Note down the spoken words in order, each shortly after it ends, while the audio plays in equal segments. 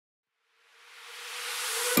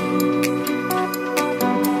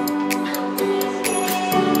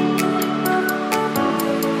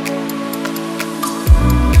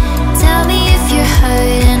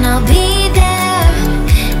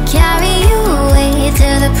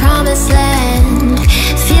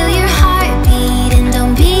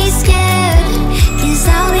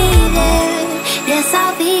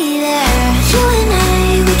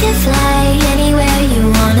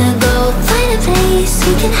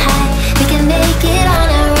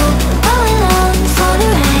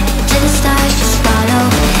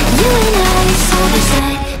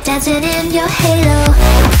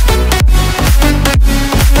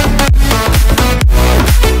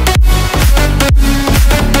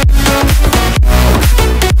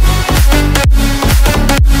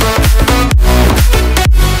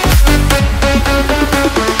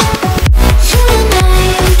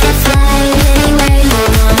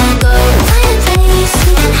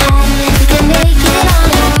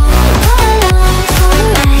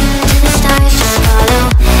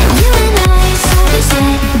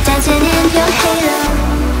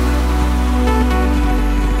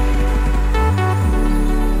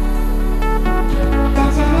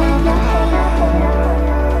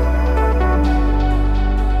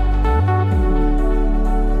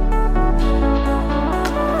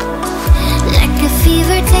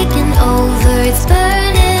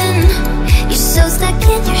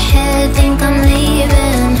in your head, think I'm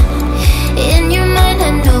leaving. In your mind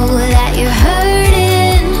I know that you're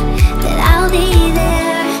hurting, that I'll be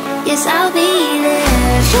there, yes I'll be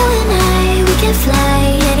there. You and I, we can fly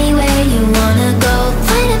anywhere you wanna go.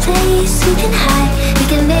 Find a place we can hide, we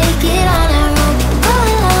can make it on our own. Go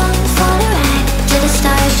along for the ride, to the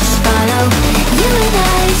stars just follow. You and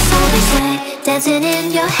I, side by side, dancing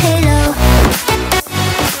in your halo.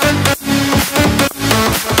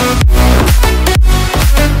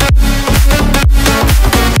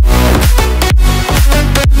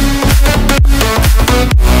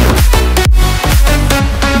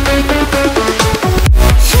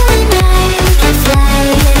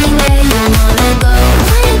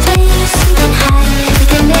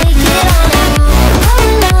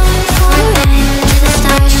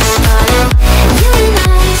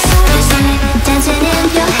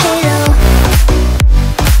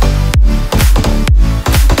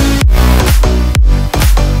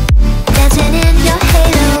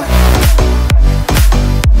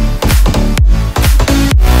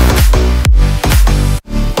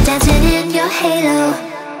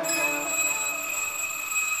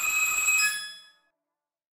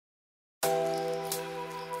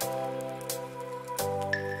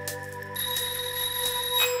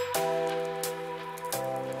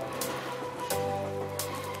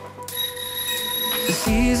 The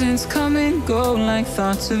seasons come and go like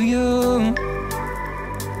thoughts of you.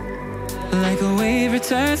 Like a wave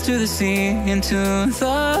returns to the sea, into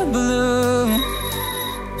the blue.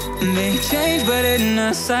 They change but in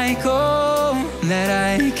a cycle that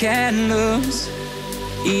I can't lose.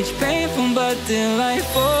 Each painful but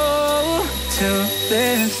delightful to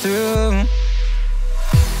live through.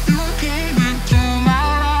 You came into my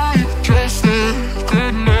life dressed like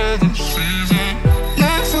another season.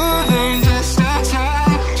 Not for them, just a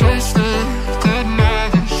time, dressed like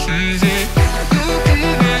another season. You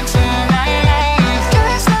came into my life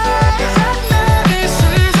dressed like another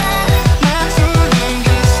season. Not for them,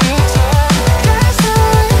 just a time, dressed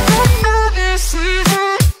like another season.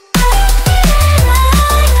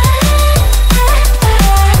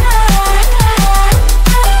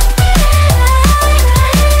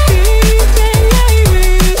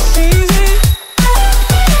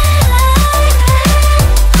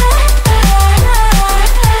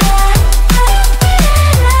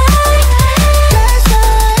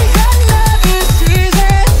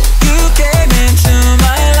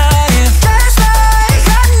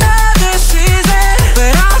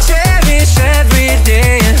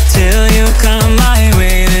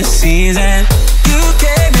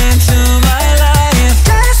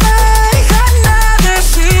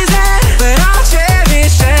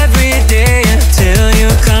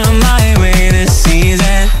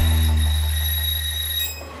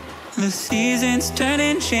 The seasons turn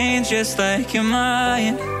and change just like your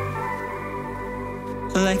mind.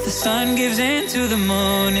 Like the sun gives into the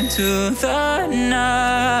moon, into the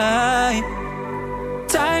night.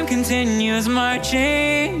 Time continues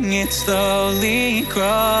marching, it slowly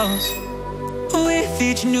crawls. With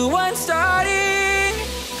each new one starting,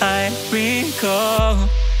 I recall.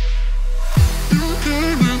 You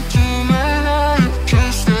came into my life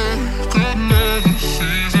just like another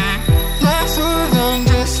season. Not for long,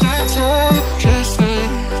 just a time, just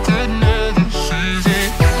like another season.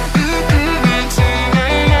 You came into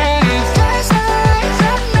my life just like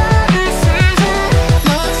another season.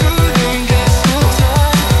 Not for long, just a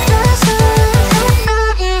time, just like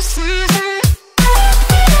another season.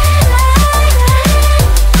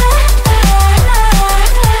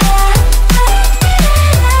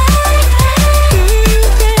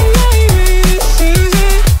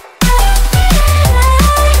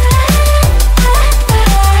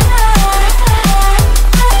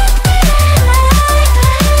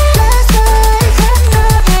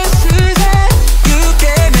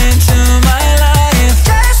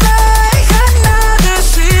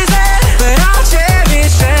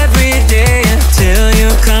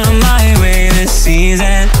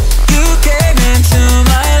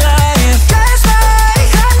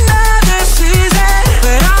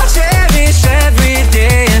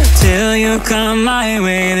 Come my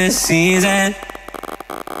way this season.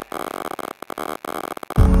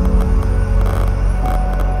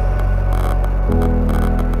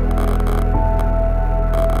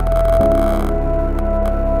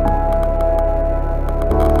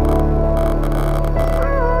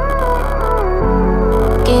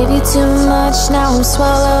 Gave you too much, now I'm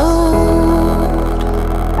swallowed.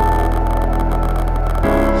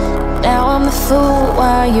 Now I'm the fool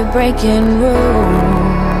while you're breaking rules.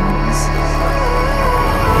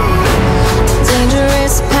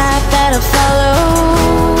 Dangerous path that I follow.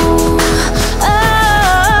 Oh,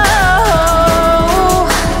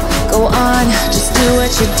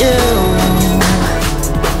 you do.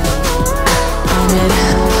 And it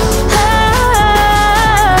hurts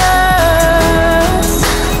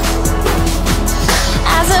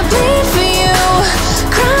as I bleed for you,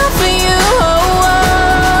 cry for you.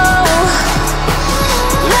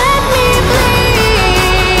 Let me bleed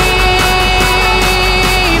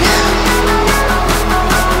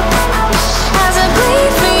as I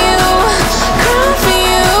bleed for you, cry for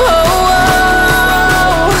you.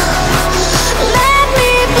 Let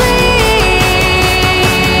me bleed.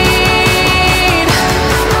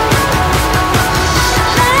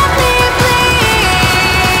 Let me bleed.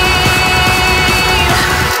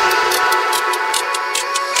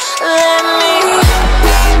 Let me.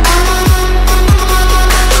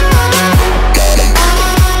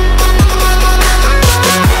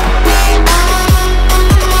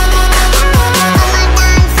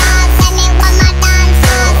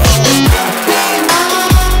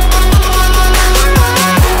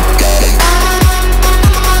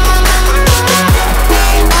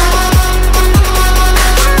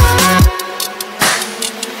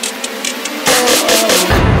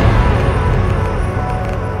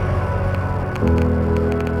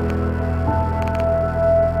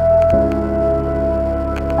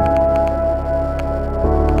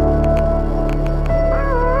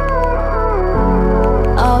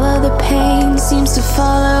 All of the pain seems to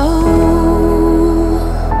follow,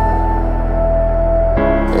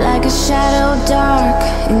 like a shadow dark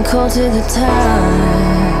and cold to the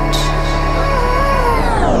touch.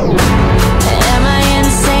 Am I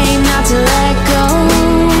insane not to let go?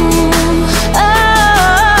 Oh,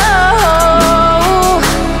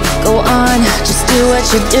 go on, just do what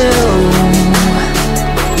you do.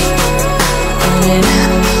 And it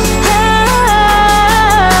hurts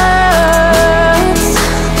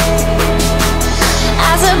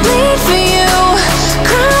as I bleed for you,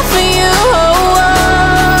 cry for you.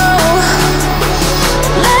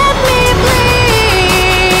 Let me bleed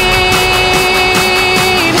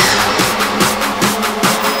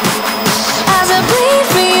as I bleed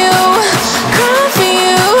for you, cry for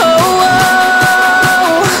you.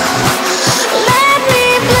 Let me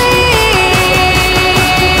bleed.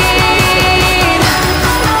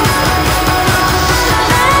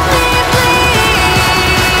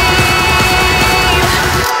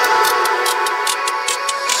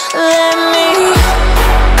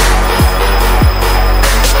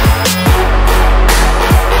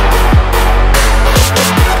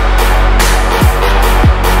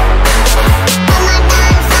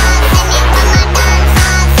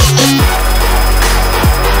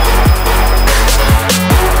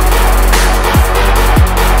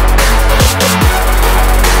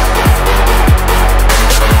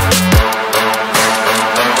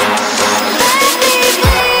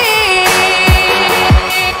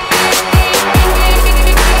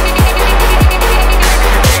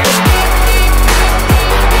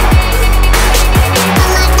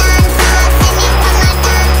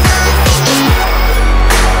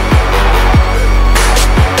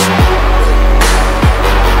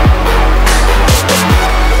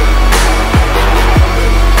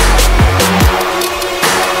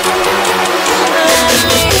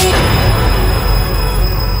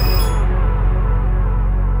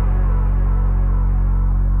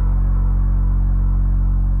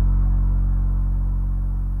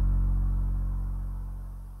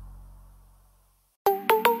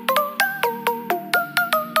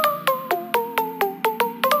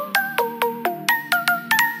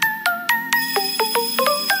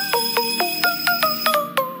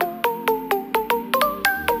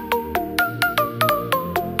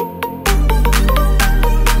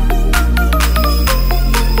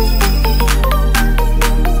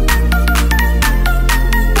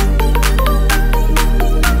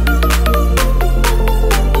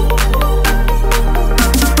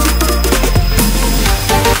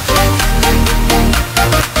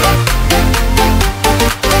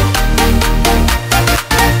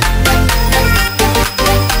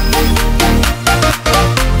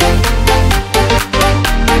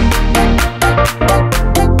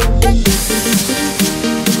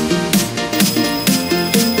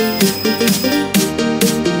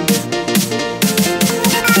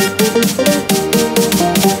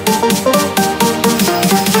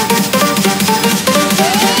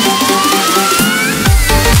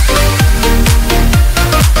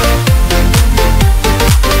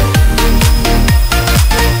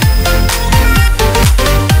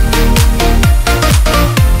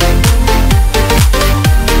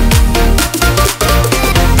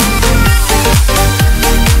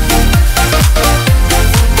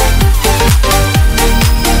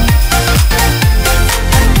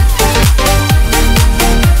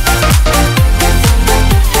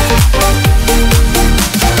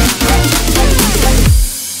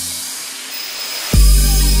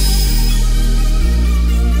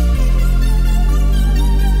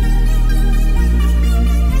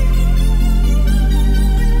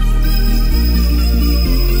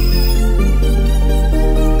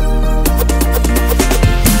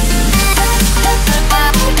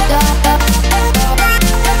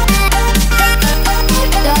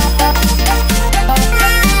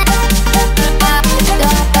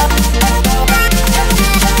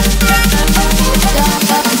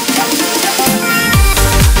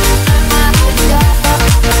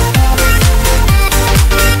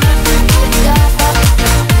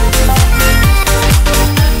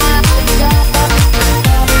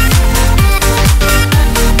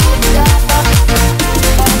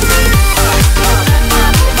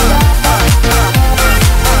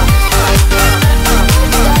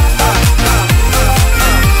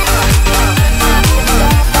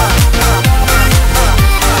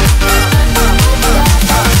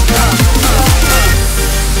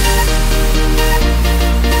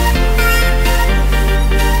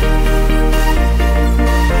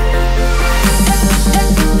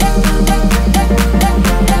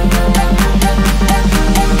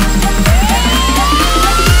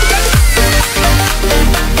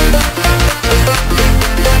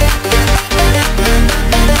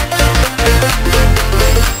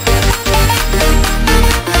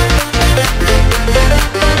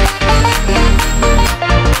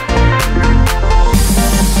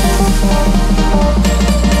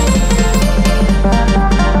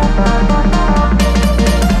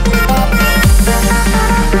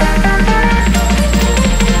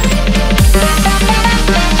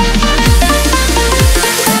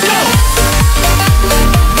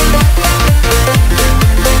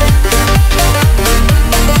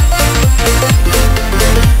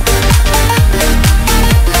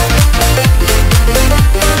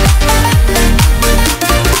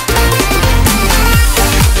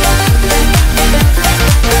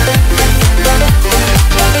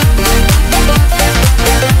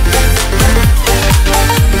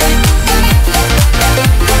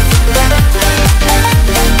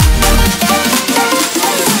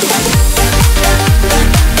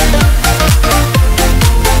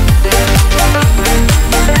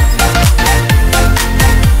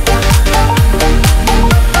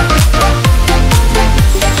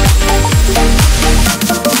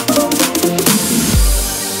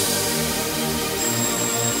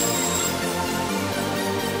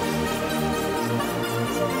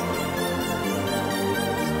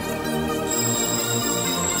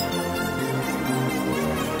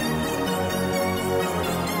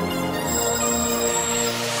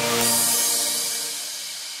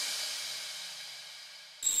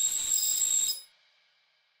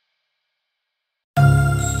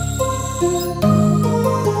 My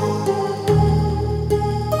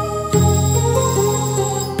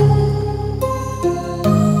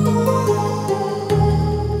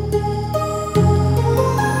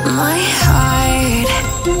heart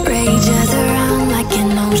rages around like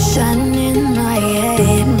an ocean in my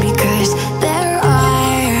head, because there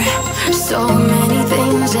are so many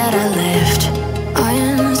things that I left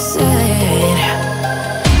unsaid.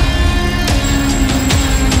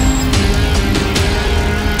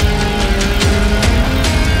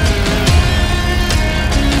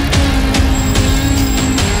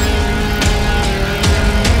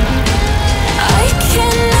 I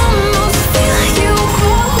can almost feel you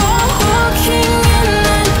walking in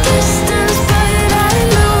the distance, but I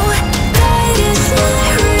know that is not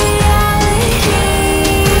reality.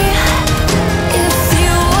 If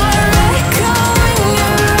you are echoing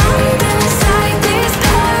around inside these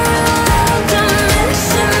parallel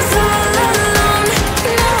dimensions all alone,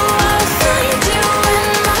 know I'll find you in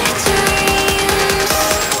my dreams.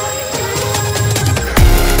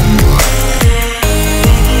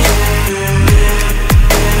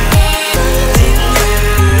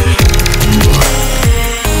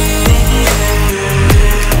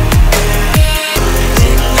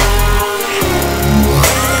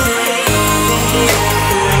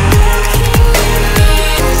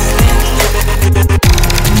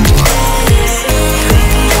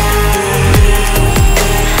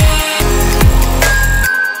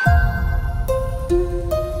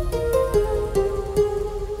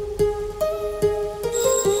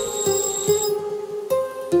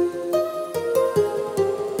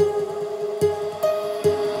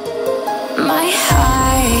 My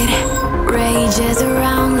heart rages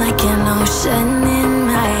around like an ocean in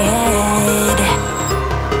my head.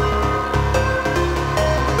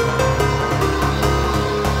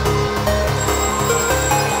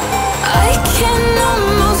 I can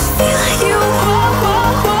almost feel you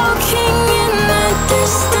walking in the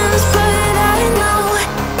distance, but I know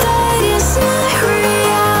that it's not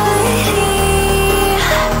reality.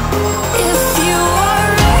 If you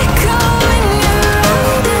are echoing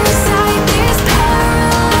around inside these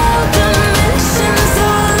parallel dimensions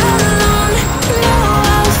all alone, know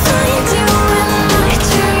I'll find you in my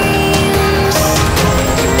dreams.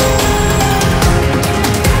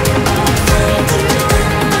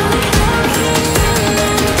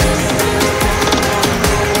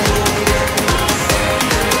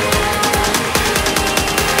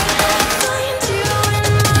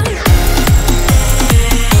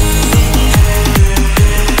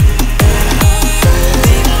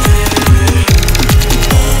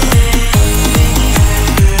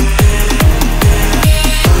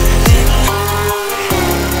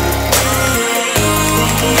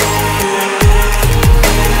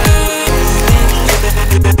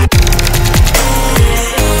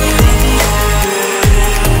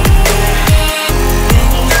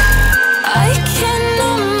 I can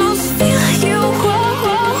almost feel you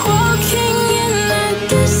walking in the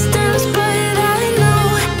distance, but I know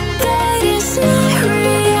that it's not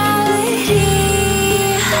reality.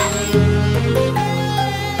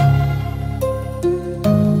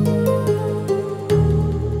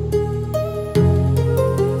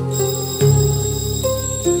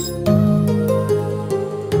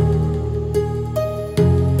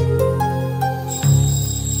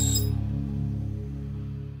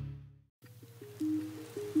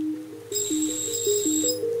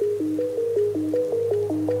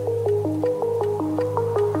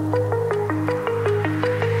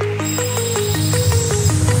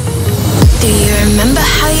 Do you remember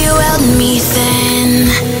how you held me then?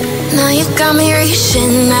 Now you got me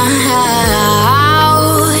reaching out.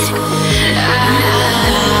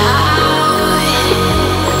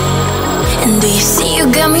 And do you see you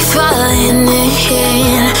got me falling in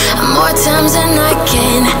more times than I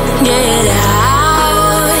can get out?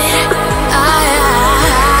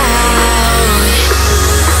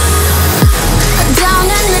 Down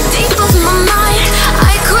in the deep of my mind,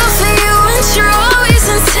 I crawl for you and you're always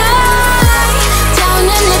inside. Down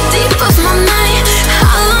in the deep of my mind,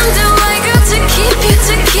 how long do I got to keep you,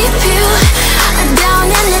 to keep you? Down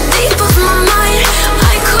in the deep of my mind,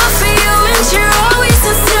 I crawl for you and you're always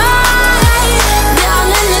inside. Down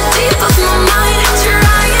in the deep of my mind,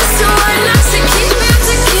 trying so hard not to keep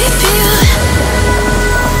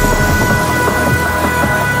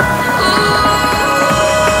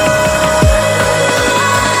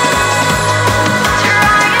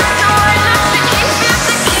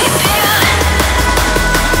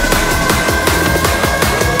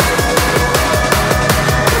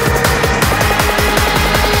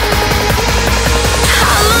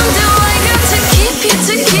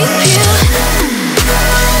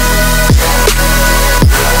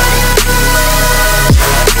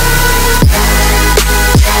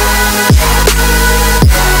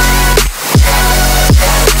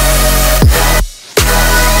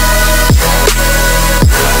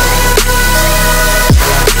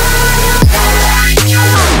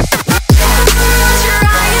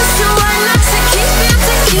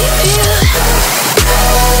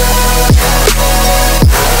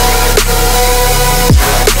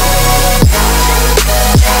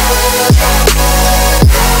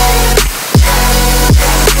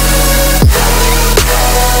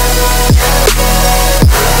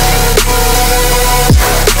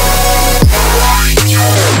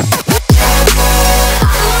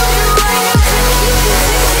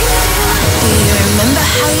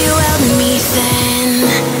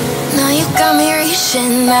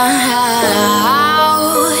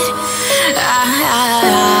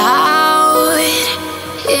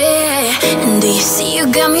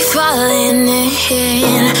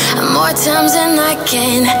times and I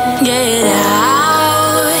can't get out.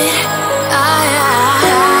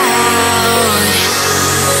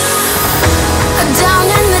 Down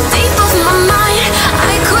in the deep of my mind,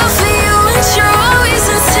 I crawl for you and you're always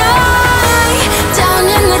inside. Down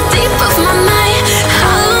in the deep of my mind,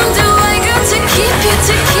 how long do I got to keep you,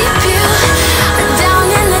 to keep you? Down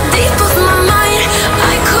in the deep of my mind,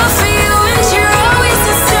 I crawl for you and you're always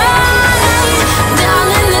inside. Down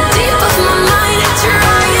in the deep of my mind,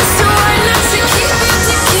 trying so hard not to keep you,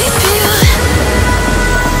 to keep you.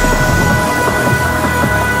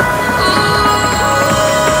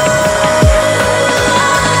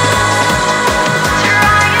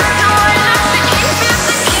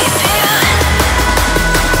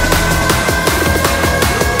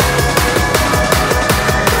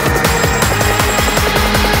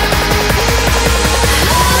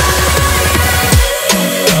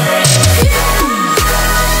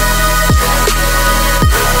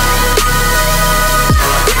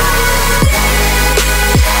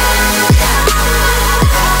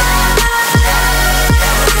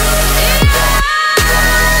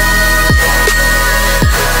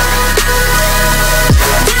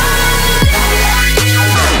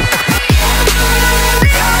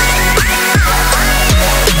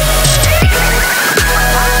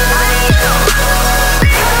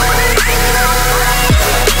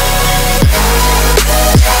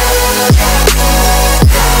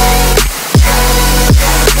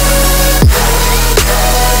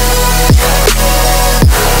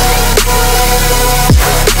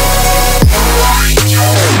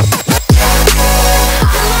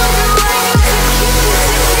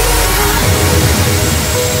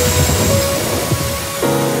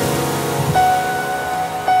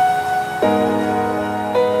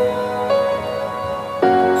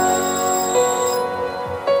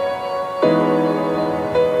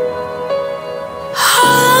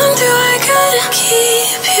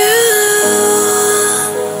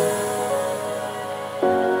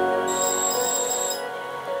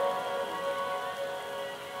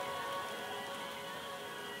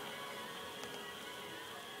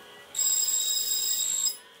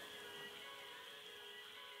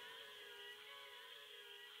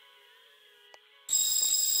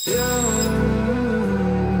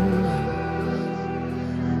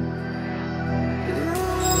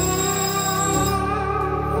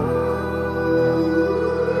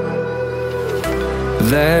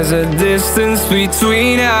 There's a distance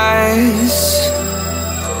between us.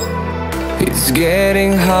 It's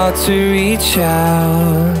getting hard to reach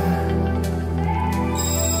out.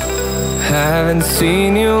 Haven't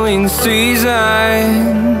seen you in seasons,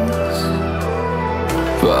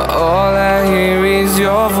 but all I hear is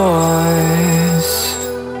your voice.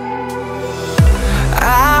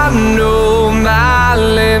 I know my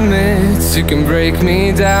limits, you can break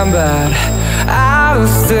me down, but I'll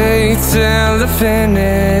stay till the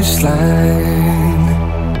finish line.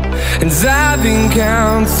 And I've been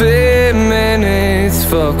counting minutes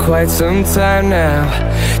for quite some time now,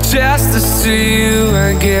 just to see you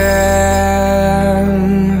again.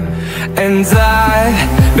 And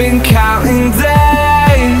I've been counting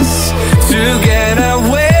days to get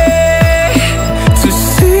away, to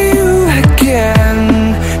see you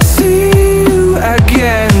again, see you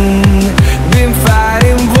again. Been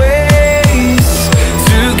fighting ways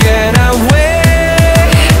to get away,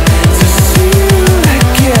 to see you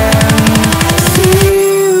again, see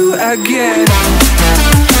you again.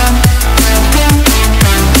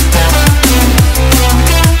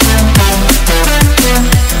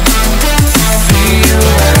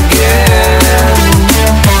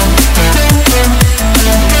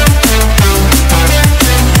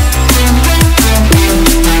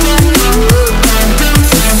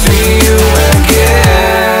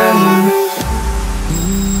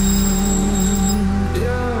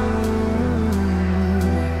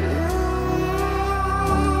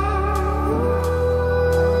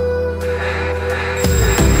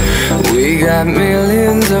 We got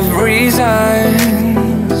millions of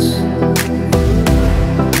reasons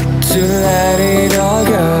to let it all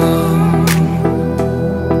go.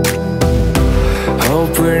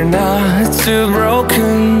 Hope we're not too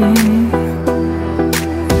broken